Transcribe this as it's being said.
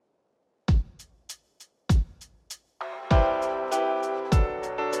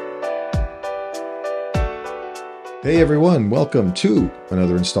Hey everyone, welcome to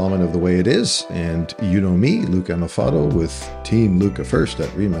another installment of The Way It Is. And you know me, Luca Anafato with Team Luca First at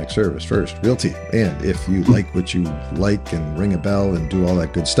Remax Service First Realty. And if you like what you like and ring a bell and do all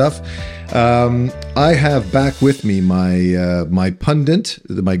that good stuff, I have back with me my pundit,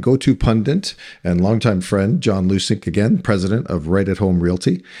 my go-to pundit and longtime friend, John Lusink, again, president of Right at Home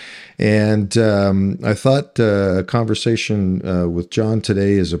Realty. And I thought a conversation with John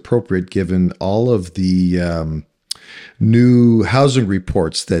today is appropriate given all of the new housing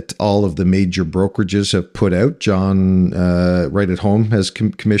reports that all of the major brokerages have put out. John, Right at Home has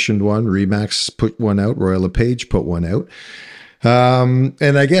commissioned one. Remax put one out. Royal LePage put one out.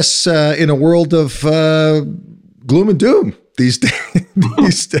 And I guess in a world of gloom and doom these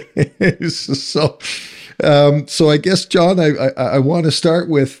days, so I guess, John, I want to start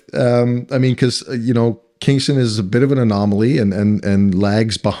with, because, Kingston is a bit of an anomaly and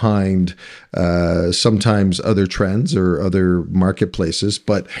lags behind sometimes other trends or other marketplaces.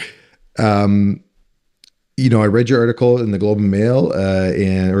 But, I read your article in the Globe and Mail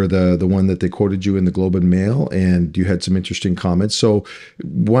or the one that they quoted you in the Globe and Mail, and you had some interesting comments. So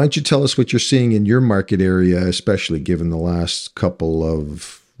why don't you tell us what you're seeing in your market area, especially given the last couple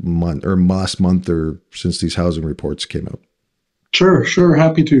of last month or since these housing reports came out? Sure.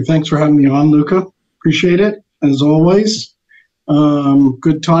 Happy to. Thanks for having me on, Luca. Appreciate it, as always.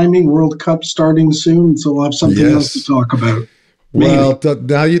 Good timing. World Cup starting soon, so we'll have something else to talk about. Well,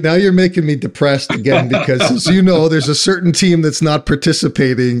 now you're making me depressed again because, as you know, there's a certain team that's not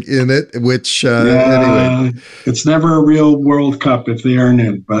participating in it. Which anyway, it's never a real World Cup if they aren't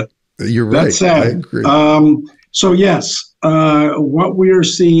in. But you're right. That's sad. I agree. So yes, what we are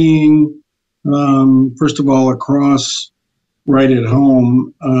seeing, first of all, across Right at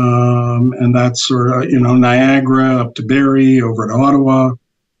Home, and that's sort of, Niagara up to Barrie, over to Ottawa,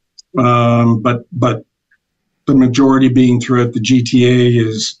 but the majority being throughout the GTA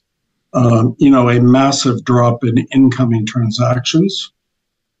is, a massive drop in incoming transactions,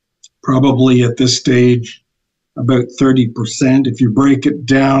 probably at this stage about 30%. If you break it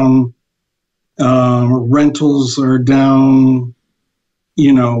down, rentals are down,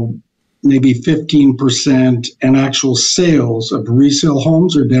 maybe 15%, and actual sales of resale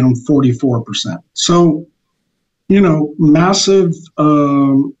homes are down 44%. So, massive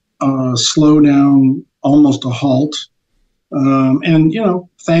slowdown, almost a halt. And,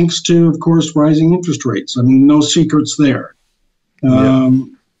 thanks to, of course, rising interest rates. I mean, no secrets there.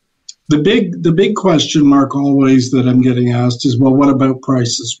 The big question mark always that I'm getting asked is, well, what about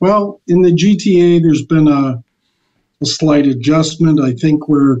prices? Well, in the GTA, there's been a slight adjustment. I think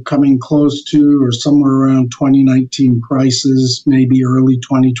we're coming close to or somewhere around 2019 prices, maybe early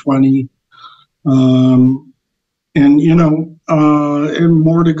 2020. And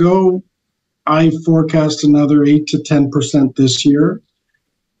more to go. I forecast another 8 to 10% this year.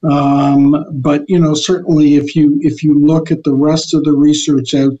 But certainly if you look at the rest of the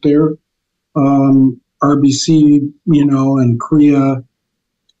research out there, RBC, and CREA,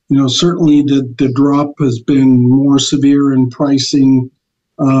 certainly the drop has been more severe in pricing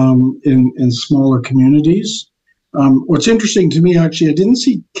in smaller communities. What's interesting to me, actually, I didn't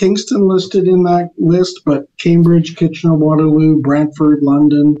see Kingston listed in that list, but Cambridge, Kitchener, Waterloo, Brantford,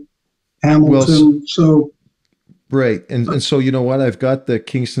 London, Hamilton. Right. And so, you know what, I've got the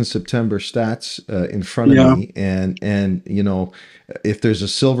Kingston September stats in front of me, and if there's a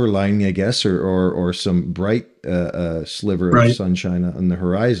silver lining, I guess, or some bright sliver of sunshine on the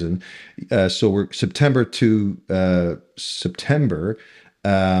horizon. So we're September to September.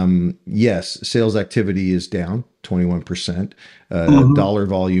 Yes, sales activity is down 21%. Dollar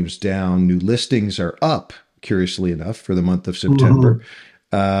volume's down. New listings are up, curiously enough, for the month of September.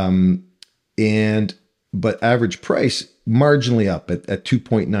 But average price marginally up at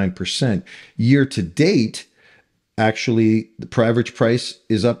 2.9%. Year to date, actually, the average price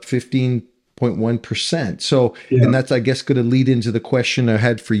is up 15.1%. So, and that's, I guess, going to lead into the question I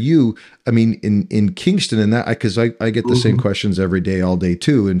had for you. I mean, in Kingston, and that, because I get the same questions every day, all day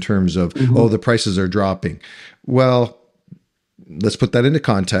too, in terms of, the prices are dropping. Well, let's put that into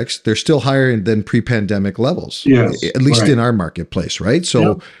context. They're still higher than pre-pandemic levels, at least in our marketplace, right?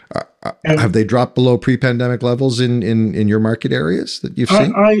 So have they dropped below pre-pandemic levels in your market areas that you've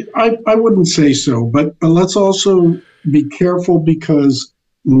seen? I wouldn't say so, but let's also be careful because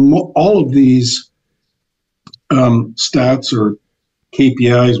all of these stats or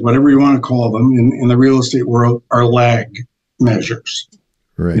KPIs, whatever you want to call them in the real estate world, are lag measures.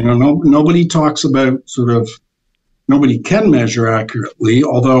 Right. Nobody talks about nobody can measure accurately,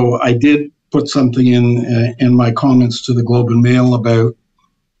 although I did put something in my comments to the Globe and Mail about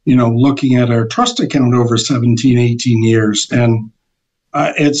looking at our trust account over 17, 18 years. And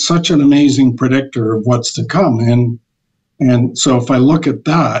it's such an amazing predictor of what's to come. And so if I look at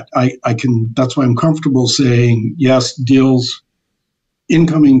that, I can, that's why I'm comfortable saying, yes, deals,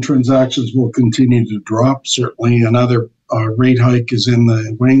 incoming transactions will continue to drop. Certainly another rate hike is in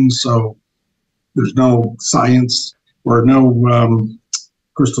the wings. So there's no science or no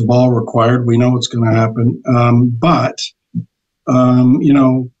crystal ball required. We know what's going to happen. But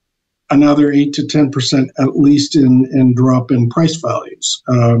another 8 to 10% at least in drop in price values.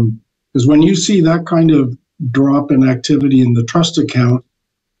 Because when you see that kind of drop in activity in the trust account,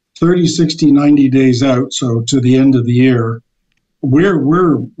 30, 60, 90 days out, so to the end of the year,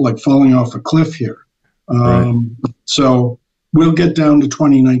 we're like falling off a cliff here. Right. So we'll get down to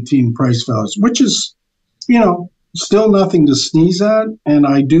 2019 price values, which is, still nothing to sneeze at. And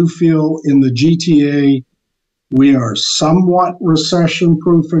I do feel in the GTA, we are somewhat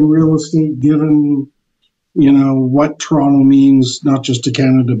recession-proof in real estate, given, what Toronto means, not just to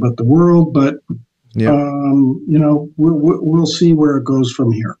Canada, but the world. But, we'll see where it goes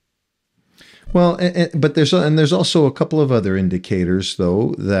from here. Well, but there's also a couple of other indicators,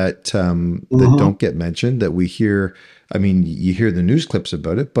 though, that that don't get mentioned, that we hear. I mean, you hear the news clips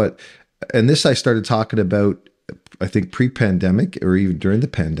about it, and this I started talking about, I think, pre-pandemic or even during the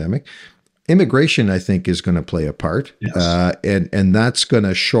pandemic. Immigration, I think, is going to play a part, yes. And that's going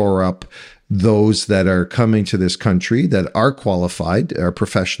to shore up those that are coming to this country that are qualified, are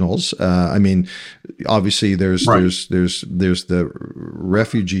professionals. I mean, obviously, there's the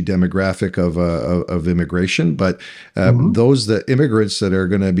refugee demographic of immigration, but the immigrants that are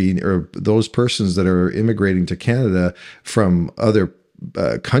going to be, or those persons that are immigrating to Canada from other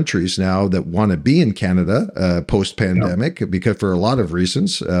countries now that want to be in Canada post-pandemic, because for a lot of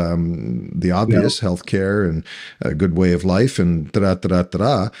reasons, the obvious healthcare and a good way of life and they're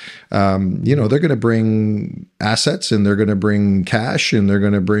going to bring assets and they're going to bring cash and they're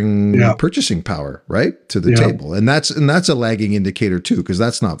going to bring purchasing power, right, to the table, and that's a lagging indicator too, because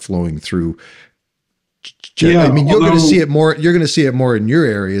that's not flowing through. I mean, you're going to see it more. You're going to see it more in your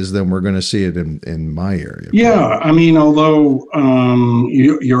areas than we're going to see it in my area. Yeah, I mean, although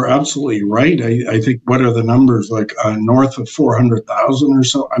you're absolutely right. I think, what are the numbers, like north of 400,000 or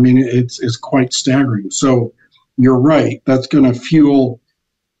so? I mean, it's quite staggering. So you're right. That's going to fuel,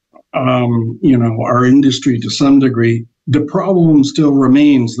 our industry to some degree. The problem still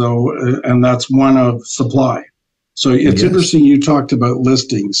remains, though, and that's one of supply. So it's interesting. You talked about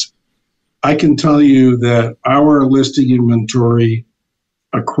listings. I can tell you that our listing inventory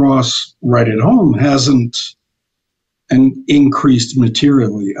across Right at Home hasn't increased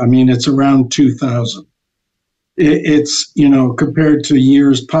materially. I mean, it's around 2,000. It's, compared to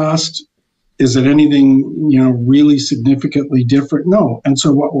years past, is it anything, really significantly different? No. And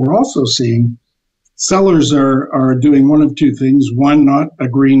so what we're also seeing, sellers are doing one of two things. One, not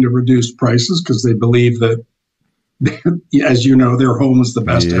agreeing to reduce prices because they believe that, as you know, their home is the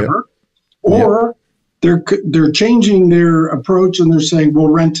best ever. Or they're changing their approach and they're saying,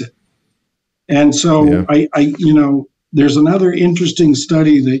 we'll rent it. And so I there's another interesting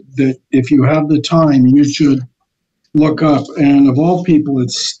study that if you have the time, you should look up. And of all people,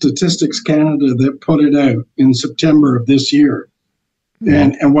 it's Statistics Canada that put it out in September of this year.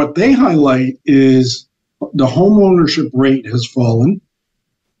 And what they highlight is the home ownership rate has fallen.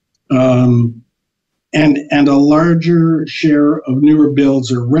 And a larger share of newer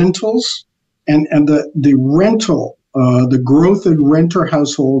builds are rentals. And the rental, the growth in renter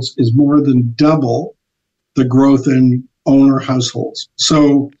households is more than double the growth in owner households.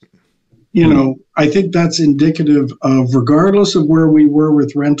 So, I think that's indicative of, regardless of where we were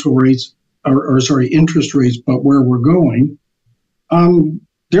with rental rates, or interest rates, but where we're going,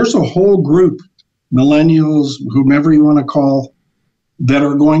 there's a whole group, millennials, whomever you want to call, that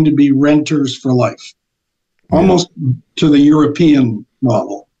are going to be renters for life, almost to the European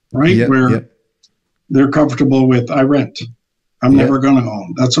model, right? Where they're comfortable with, I rent. I'm never going to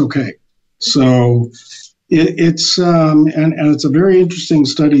own. That's okay. So it's and it's a very interesting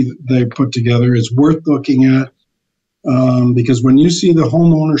study that they put together. It's worth looking at because when you see the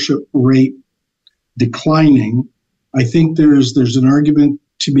home ownership rate declining, I think there's an argument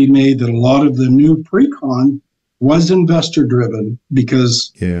to be made that a lot of the new pre-con was investor driven,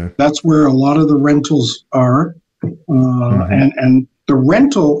 because that's where a lot of the rentals are. And the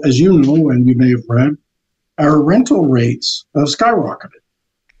rental, as you know, and you may have read, our rental rates have skyrocketed.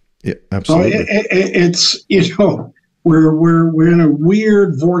 Yeah, absolutely. So it's, we're in a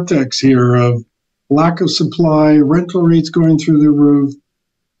weird vortex here of lack of supply, rental rates going through the roof,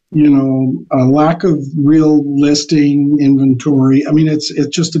 a lack of real listing inventory. I mean, it's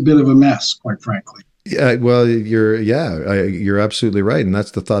just a bit of a mess, quite frankly. Yeah, well, you're absolutely right, and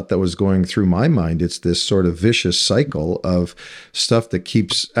that's the thought that was going through my mind. It's this sort of vicious cycle of stuff that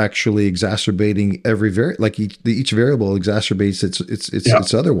keeps actually exacerbating each variable exacerbates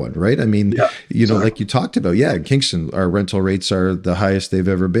its other one, right? I mean, like you talked about, in Kingston, our rental rates are the highest they've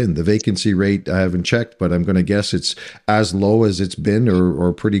ever been. The vacancy rate, I haven't checked, but I'm going to guess it's as low as it's been,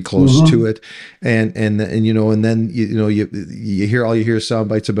 or pretty close to it. And then you hear sound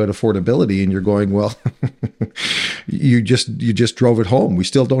bites about affordability, and you're going, well. you just drove it home. We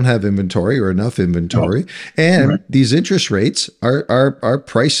still don't have inventory or enough inventory, and these interest rates are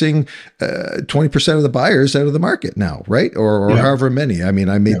pricing 20% of the buyers out of the market now, right? Or however many. I mean,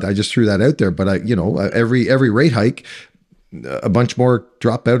 I just threw that out there, but every rate hike, a bunch more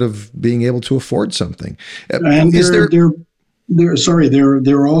drop out of being able to afford something. And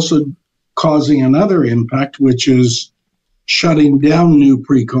they're also causing another impact, which is shutting down new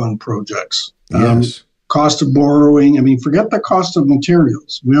pre-con projects. Yes. Cost of borrowing. I mean, forget the cost of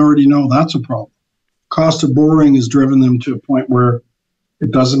materials. We already know that's a problem. Cost of borrowing has driven them to a point where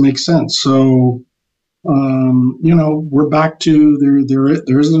it doesn't make sense. So, we're back to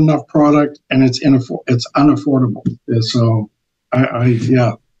there isn't enough product, and it's unaffordable. So,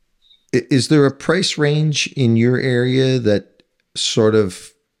 Is there a price range in your area that sort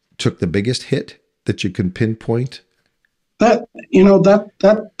of took the biggest hit that you can pinpoint? That's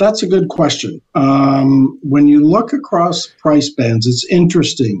a good question. When you look across price bands, it's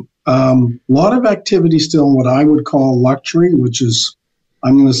interesting. A lot of activity still in what I would call luxury, which is,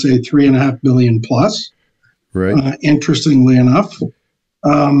 I'm going to say, $3.5 billion plus. Right. Interestingly enough,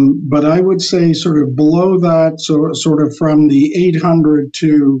 but I would say sort of below that, so sort of from the 800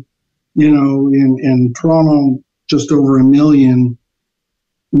 to, in Toronto, just over $1 million,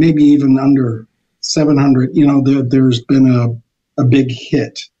 maybe even under 700, there's been a big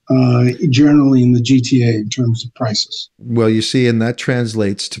hit generally in the GTA in terms of prices. Well, you see, and that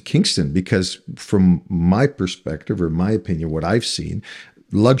translates to Kingston, because from my perspective, or my opinion, what I've seen,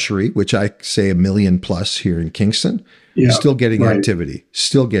 luxury, which I say $1 million plus here in Kingston, still getting activity,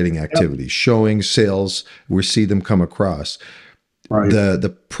 showing sales. We see them come across. Right.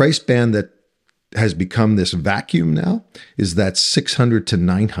 The price band that has become this vacuum now is that 600 to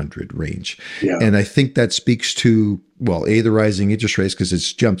 900 range. Yeah. And I think that speaks to, the rising interest rates, because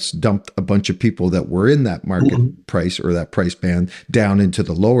it's dumped a bunch of people that were in that market price or that price band down into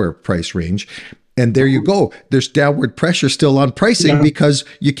the lower price range. And there you go. There's downward pressure still on pricing because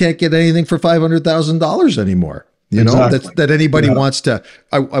you can't get anything for $500,000 anymore. That anybody wants to,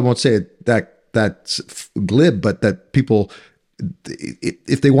 I won't say that's glib, but that people,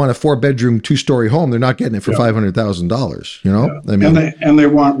 if they want a 4-bedroom, 2-story home, they're not getting it for $500,000. I mean, and they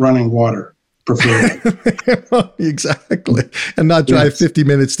want running water, preferably. Exactly, and not drive 50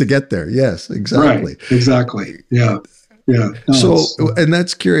 minutes to get there. Yes, exactly. Right. Exactly. Yeah. Yeah. No, and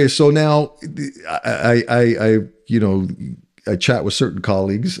that's curious. So now, I chat with certain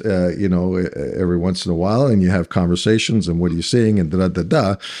colleagues, every once in a while, and you have conversations, and what are you seeing, and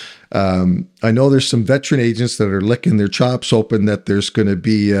I know there's some veteran agents that are licking their chops, hoping that there's going to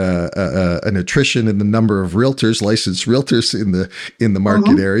be an attrition in the number of licensed realtors in the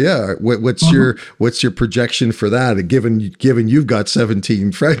market area. What's your projection for that? Given you've got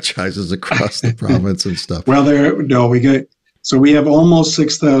 17 franchises across the province and stuff. Well, we have almost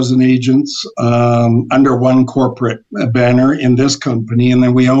 6,000 agents under one corporate banner in this company, and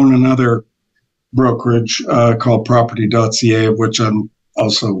then we own another brokerage called Property.ca, of which I'm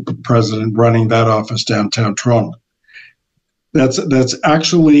also president, running that office downtown Toronto. That's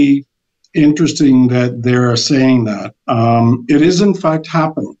actually interesting that they're saying that. It is in fact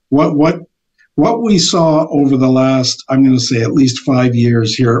happening. What we saw over the last, I'm going to say at least 5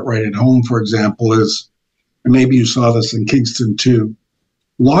 years here at Right at Home, for example, is, and maybe you saw this in Kingston too,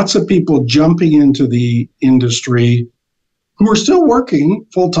 lots of people jumping into the industry who are still working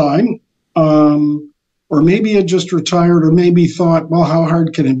full time, or maybe had just retired, or maybe thought, well, how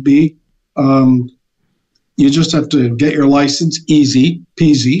hard can it be? You just have to get your license, easy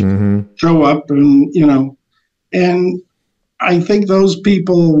peasy, show up, and I think those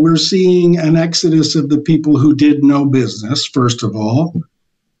people, we're seeing an exodus of the people who did no business, first of all.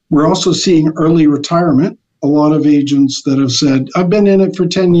 We're also seeing early retirement. A lot of agents that have said, I've been in it for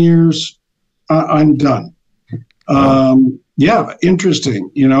 10 years, I'm done.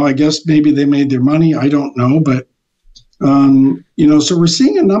 Interesting. I guess maybe they made their money. I don't know. But, so we're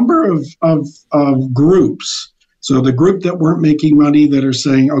seeing a number of groups. So the group that weren't making money that are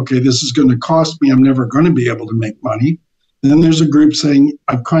saying, okay, this is going to cost me, I'm never going to be able to make money. Then there's a group saying,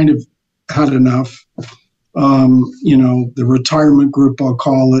 I've kind of had enough. The retirement group, I'll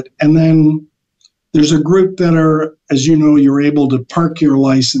call it. And then there's a group that are, as you know, you're able to park your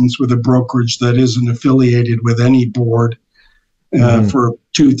license with a brokerage that isn't affiliated with any board for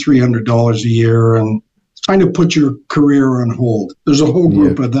 $200-300 a year and kind of put your career on hold. There's a whole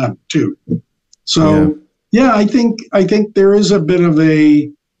group of them too. So I think there is a bit of a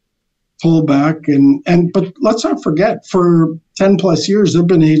pullback, but let's not forget, for 10 plus years, there've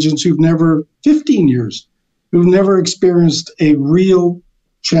been agents 15 years, who've never experienced a real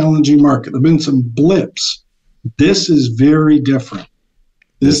challenging market. There've been some blips. This is very different.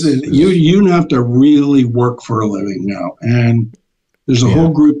 This is you have to really work for a living now, and there's a whole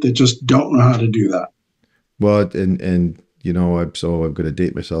group that just don't know how to do that. Well, and I'm going to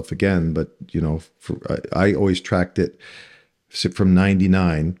date myself again, but I always tracked it. So from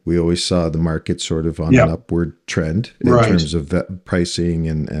 99, we always saw the market sort of on an upward trend in terms of pricing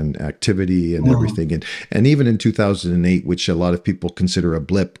and activity and everything. And even in 2008, which a lot of people consider a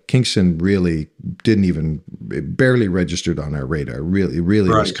blip, Kingston really barely registered on our radar. Really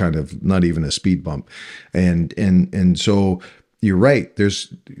was kind of not even a speed bump. And so you're right.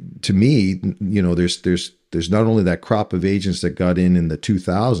 There's not only that crop of agents that got in the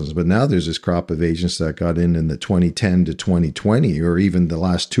 2000s, but now there's this crop of agents that got in the 2010 to 2020, or even the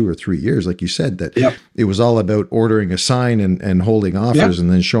last 2 or 3 years, like you said, that it was all about ordering a sign and holding offers and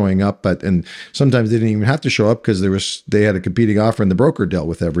then showing up. And sometimes they didn't even have to show up because they had a competing offer and the broker dealt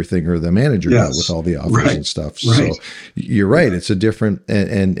with everything, or the manager dealt with all the offers and stuff. So you're right. It's a different,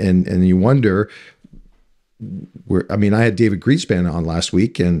 and you wonder, I had David Greenspan on last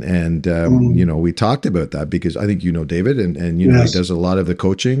week, and we talked about that because I think David, and he does a lot of the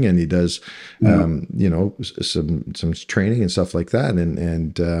coaching, and he does some training and stuff like that,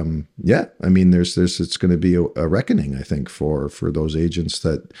 and there's it's going to be a reckoning, I think, for those agents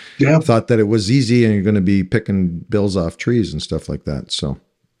that thought that it was easy and you're going to be picking bills off trees and stuff like that. So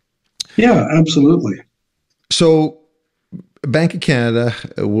absolutely. So Bank of Canada,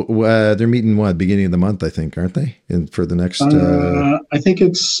 they're meeting beginning of the month, I think, aren't they? And for the next, I think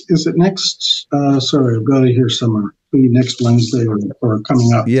is it next? Sorry, I've got it here somewhere. Maybe next Wednesday or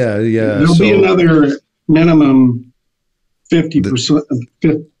coming up. Yeah. There'll be another minimum 50%,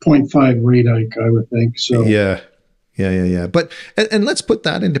 0.5 rate hike, I would think. So yeah. But and let's put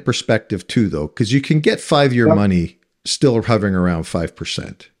that into perspective too, though, because you can get 5-year money still hovering around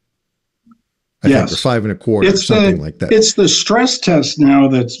 5%. I think, or 5.25, something like that. It's the stress test now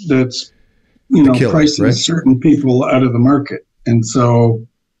that's killer, pricing certain people out of the market, and so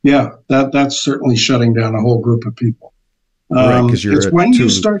that's certainly shutting down a whole group of people. It's when you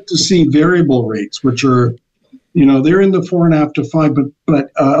start to see variable rates, which are, they're in the 4.5 to 5, but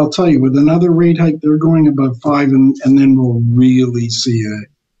I'll tell you, with another rate hike, they're going above 5, and then we'll really see a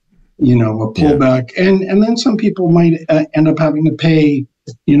pullback, and then some people might end up having to pay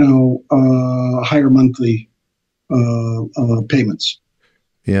higher monthly payments.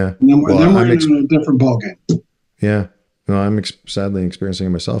 Yeah. And then we're in a different ballgame. Yeah. No, I'm sadly experiencing it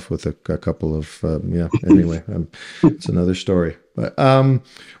myself with a couple of, anyway, it's another story. But,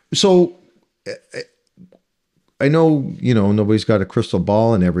 so I know, nobody's got a crystal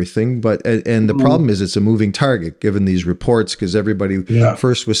ball and everything, but, and the problem is it's a moving target given these reports, because everybody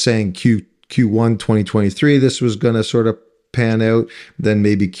first was saying Q1 2023, this was going to sort of pan out, then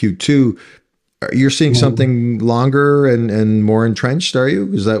maybe Q2. You're seeing something longer and more entrenched, are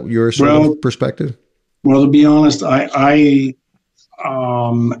you? Is that your sort of perspective? Well, to be honest, I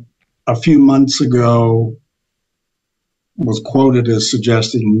a few months ago was quoted as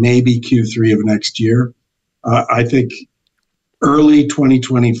suggesting maybe Q3 of next year. I think early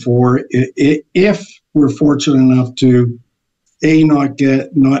 2024, if we're fortunate enough to not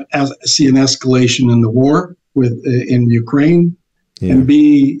see an escalation in the war in Ukraine, and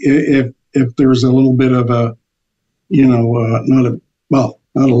B, if there's a little bit of a, not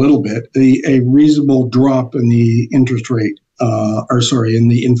a little bit, a reasonable drop in the interest rate, in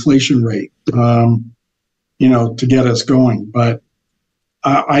the inflation rate, to get us going. But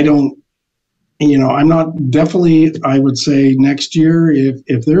I don't, I'm not definitely, I would say next year,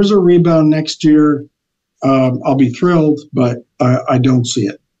 if there's a rebound next year, I'll be thrilled, but I don't see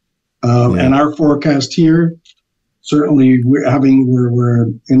it. And our forecast here, certainly we're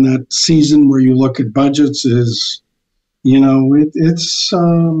in that season where you look at budgets, is, it's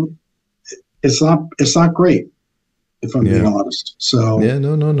not great, if I'm being honest. So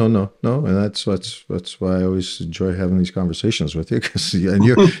no, and that's why I always enjoy having these conversations with you, because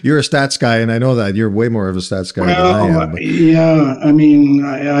you're a stats guy, and I know that you're way more of a stats guy than I am. Yeah, I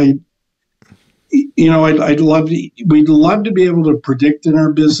mean, we'd love to be able to predict in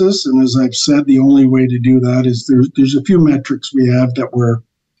our business. And as I've said, the only way to do that is there's a few metrics we have that we're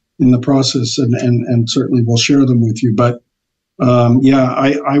in the process, and certainly we'll share them with you. But I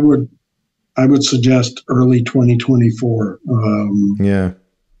would suggest early 2024.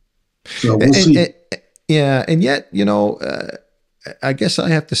 So we'll see. And yet, I guess I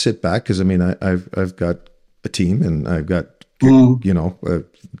have to sit back because I've got a team and I've got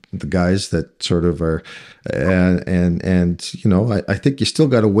the guys that sort of are, and I think you still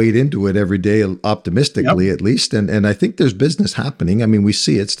got to wade into it every day optimistically, at least. And I think there's business happening. I mean, we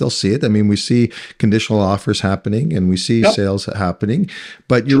still see it. I mean, we see conditional offers happening and we see sales happening,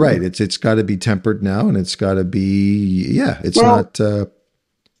 but you're right. It's got to be tempered now, and it's got to be, not.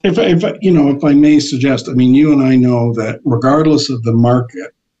 If I may suggest, I mean, you and I know that regardless of the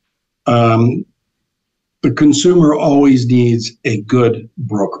market, the consumer always needs a good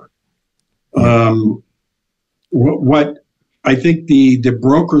broker. What I think the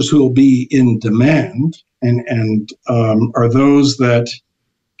brokers who will be in demand and are those that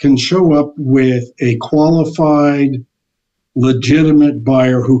can show up with a qualified, legitimate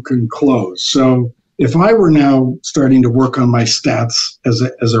buyer who can close. So if I were now starting to work on my stats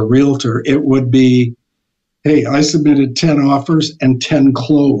as a realtor, it would be, hey, I submitted 10 offers and 10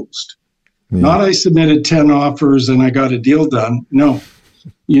 closed. Not I submitted 10 offers and I got a deal done. No.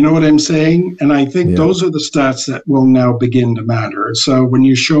 You know what I'm saying? And I think those are the stats that will now begin to matter. So when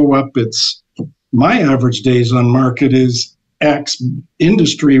you show up, it's my average days on market is X.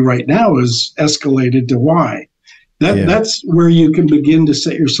 Industry right now is escalated to Y. That's where you can begin to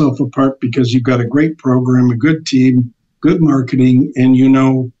set yourself apart because you've got a great program, a good team, good marketing, and you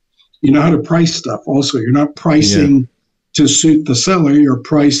know how to price stuff. Also, you're not pricing to suit the seller, you're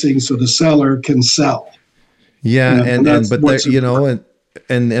pricing so the seller can sell. Yeah, you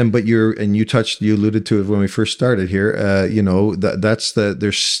alluded to it when we first started here.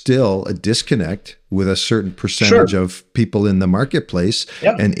 There's still a disconnect with a certain percentage of people in the marketplace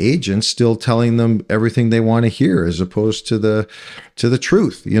and agents still telling them everything they want to hear as opposed to the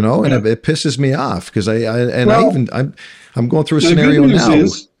truth, and it pisses me off because I'm going through a scenario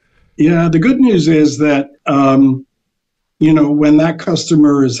now. The good news is that, when that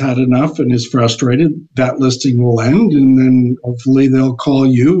customer has had enough and is frustrated, that listing will end, and then hopefully they'll call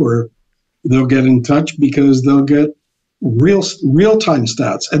you or they'll get in touch because they'll get real-time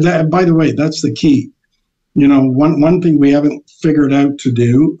stats. And that, by the way, that's the key. One thing we haven't figured out to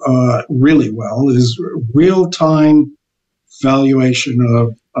do really well is real-time valuation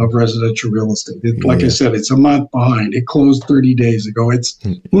of residential real estate. Like I said, it's a month behind. It closed 30 days ago.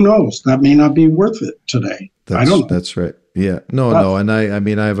 Who knows? That may not be worth it today. I don't know. That's right. Yeah. No. And I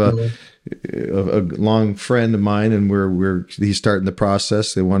have a long friend of mine, and he's starting the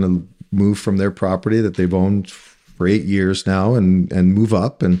process. They want to move from their property that they've owned for 8 years now and move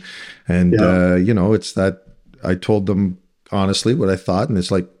up. And it's that I told them honestly what I thought. And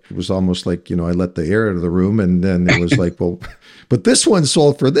it was almost like, I let the air out of the room, and then it was like, well, but this one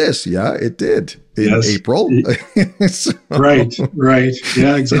sold for this. Yeah, it did in April. So. Right.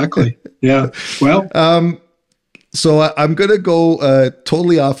 Yeah, exactly. Yeah. Well, so I'm going to go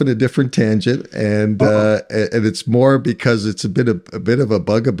totally off in a different tangent, and it's more because it's a bit of a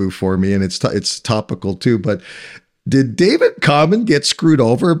bugaboo for me, and it's topical too. But did David Common get screwed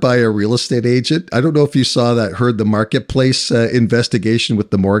over by a real estate agent? I don't know if you saw that, heard the Marketplace investigation with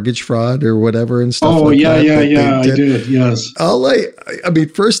the mortgage fraud or whatever and stuff. I did. Yes. I mean,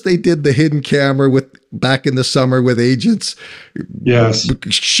 first they did the hidden camera back in the summer with agents,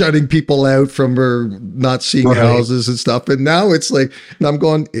 shutting people out from not seeing houses and stuff. And now it's like, and I'm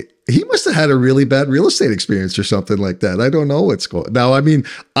going, he must have had a really bad real estate experience or something like that. I don't know what's going on. Now, I mean,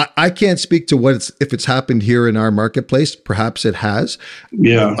 I can't speak to if it's happened here in our marketplace. Perhaps it has.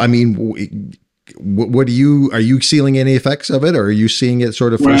 Yeah. I mean, what are you seeing any effects of it, or are you seeing it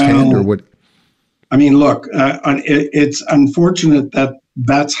sort of firsthand, or what? I mean, look, it's unfortunate that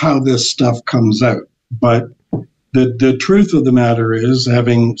that's how this stuff comes out. But the truth of the matter is,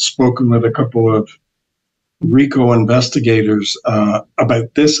 having spoken with a couple of RICO investigators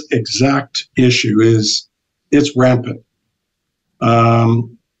about this exact issue, it's rampant.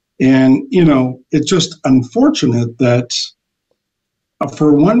 And, it's just unfortunate that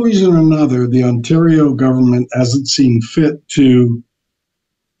for one reason or another, the Ontario government hasn't seen fit to,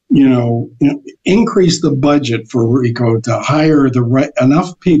 increase the budget for RICO to hire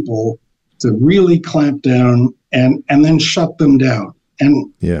enough people to really clamp down and then shut them down.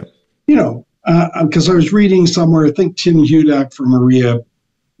 And, because I was reading somewhere, I think Tim Hudak from Maria,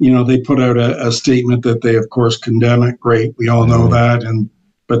 they put out a statement that they, of course, condemn it. Great. We all know that. And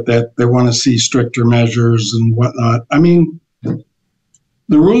but that they want to see stricter measures and whatnot. I mean,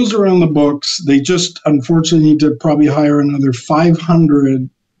 the rules are on the books. They just unfortunately need to probably hire another 500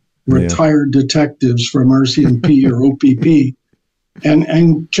 retired detectives from RCMP or OPP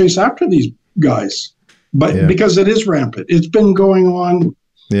and chase after these guys. But because it is rampant, it's been going on.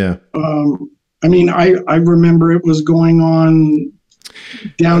 Yeah. I mean, I remember it was going on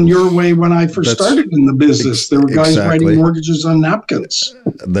down your way when I first started in the business. There were guys writing mortgages on napkins.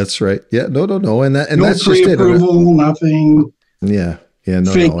 That's right. Yeah. No. And that's just it. No pre-approval, nothing. Yeah.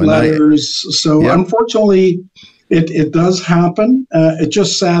 Fake letters. So unfortunately, it does happen. It's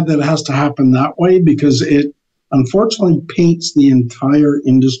just sad that it has to happen that way because it unfortunately paints the entire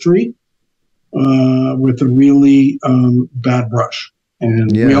industry with a really bad brush,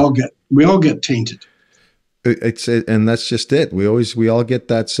 and we all get tainted. And that's just it. We all get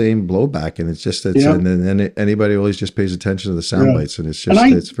that same blowback, and and then anybody always just pays attention to the sound bites, and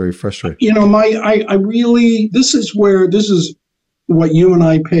it's very frustrating. You know, I really this is what you and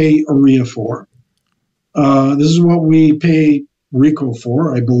I pay OREA for. This is what we pay RICO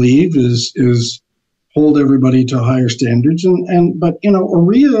for, I believe, is hold everybody to higher standards. But you know,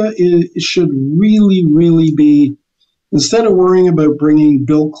 OREA should really be, instead of worrying about bringing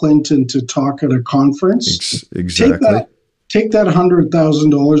Bill Clinton to talk at a conference, exactly. Take that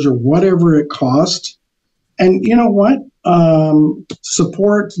 $100,000 or whatever it cost, and you know what?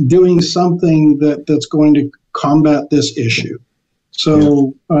 Support doing something that's going to combat this issue.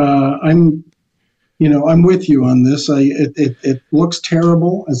 So I'm with you on this. It looks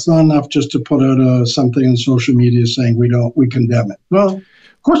terrible. It's not enough just to put out something on social media saying we condemn it. Well,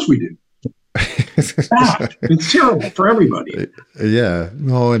 of course we do. It's bad. It's terrible for everybody. Yeah.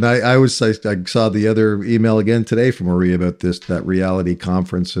 No, and I saw the other email again today from Maria about that reality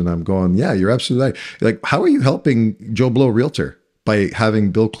conference, and I'm going, yeah, you're absolutely right. Like, how are you helping Joe Blow Realtor by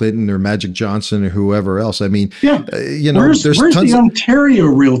having Bill Clinton or Magic Johnson or whoever else? I mean, where's there's the Ontario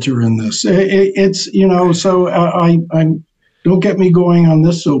Realtor in this? It's so I don't get me going on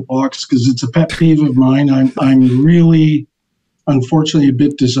this soapbox because it's a pet peeve of mine. I'm really, unfortunately, a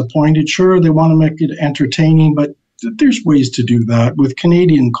bit disappointed. Sure, they want to make it entertaining, but there's ways to do that with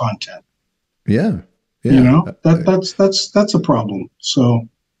Canadian content. Yeah. That's a problem. So,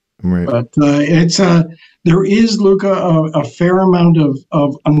 right. But it's there is, Luca, a fair amount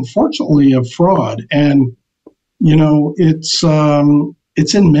of unfortunately of fraud, and it's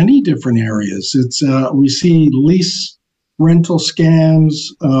in many different areas. It's we see lease rental scams.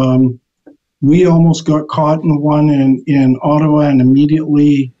 We almost got caught in one in Ottawa and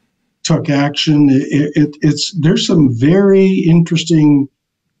immediately took action. There's some very interesting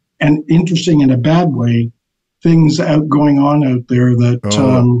in a bad way things going on out there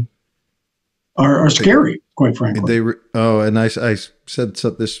that are scary, quite frankly. And I said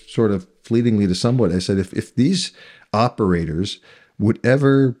this sort of fleetingly to someone. I said, if these operators would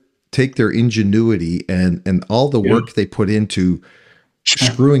ever take their ingenuity and all the work they put into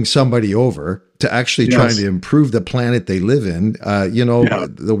screwing somebody over to actually trying to improve the planet they live in,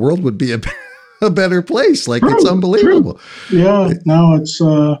 the world would be a better place. Like, it's unbelievable. True. Yeah, no,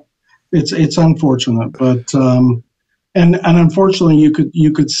 it's unfortunate, but and unfortunately,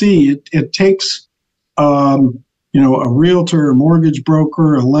 you could see it takes a realtor, a mortgage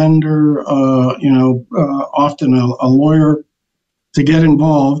broker, a lender, often a lawyer to get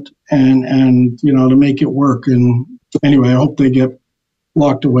involved and to make it work. And anyway, I hope they get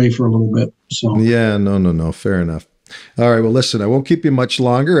locked away for a little bit. So yeah, no, fair enough. All right. Well, listen, I won't keep you much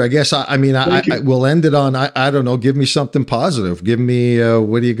longer. I guess I will end it on, I don't know, give me something positive. Give me,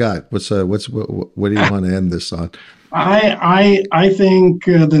 what do you got? What do you want to end this on? I think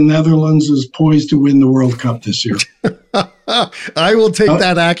the Netherlands is poised to win the World Cup this year. I will take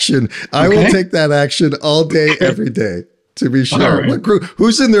that action. I will take that action all day, every day. To be sure. Right. What group?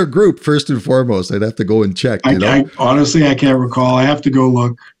 Who's in their group, first and foremost? I'd have to go and check. Honestly, I can't recall. I have to go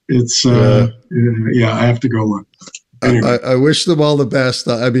look. It's I have to go look. Anyway. I wish them all the best.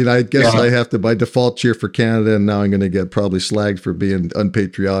 I mean, I guess I have to by default cheer for Canada, and now I'm going to get probably slagged for being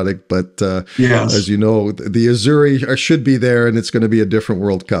unpatriotic. But as you know, the Azzurri should be there, and it's going to be a different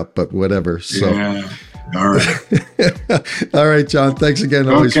World Cup. But whatever. So. Yeah. All right. All right, John. Thanks again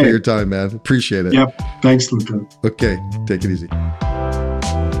always for your time, man. Appreciate it. Yep. Thanks, Luca. Okay. Take it easy.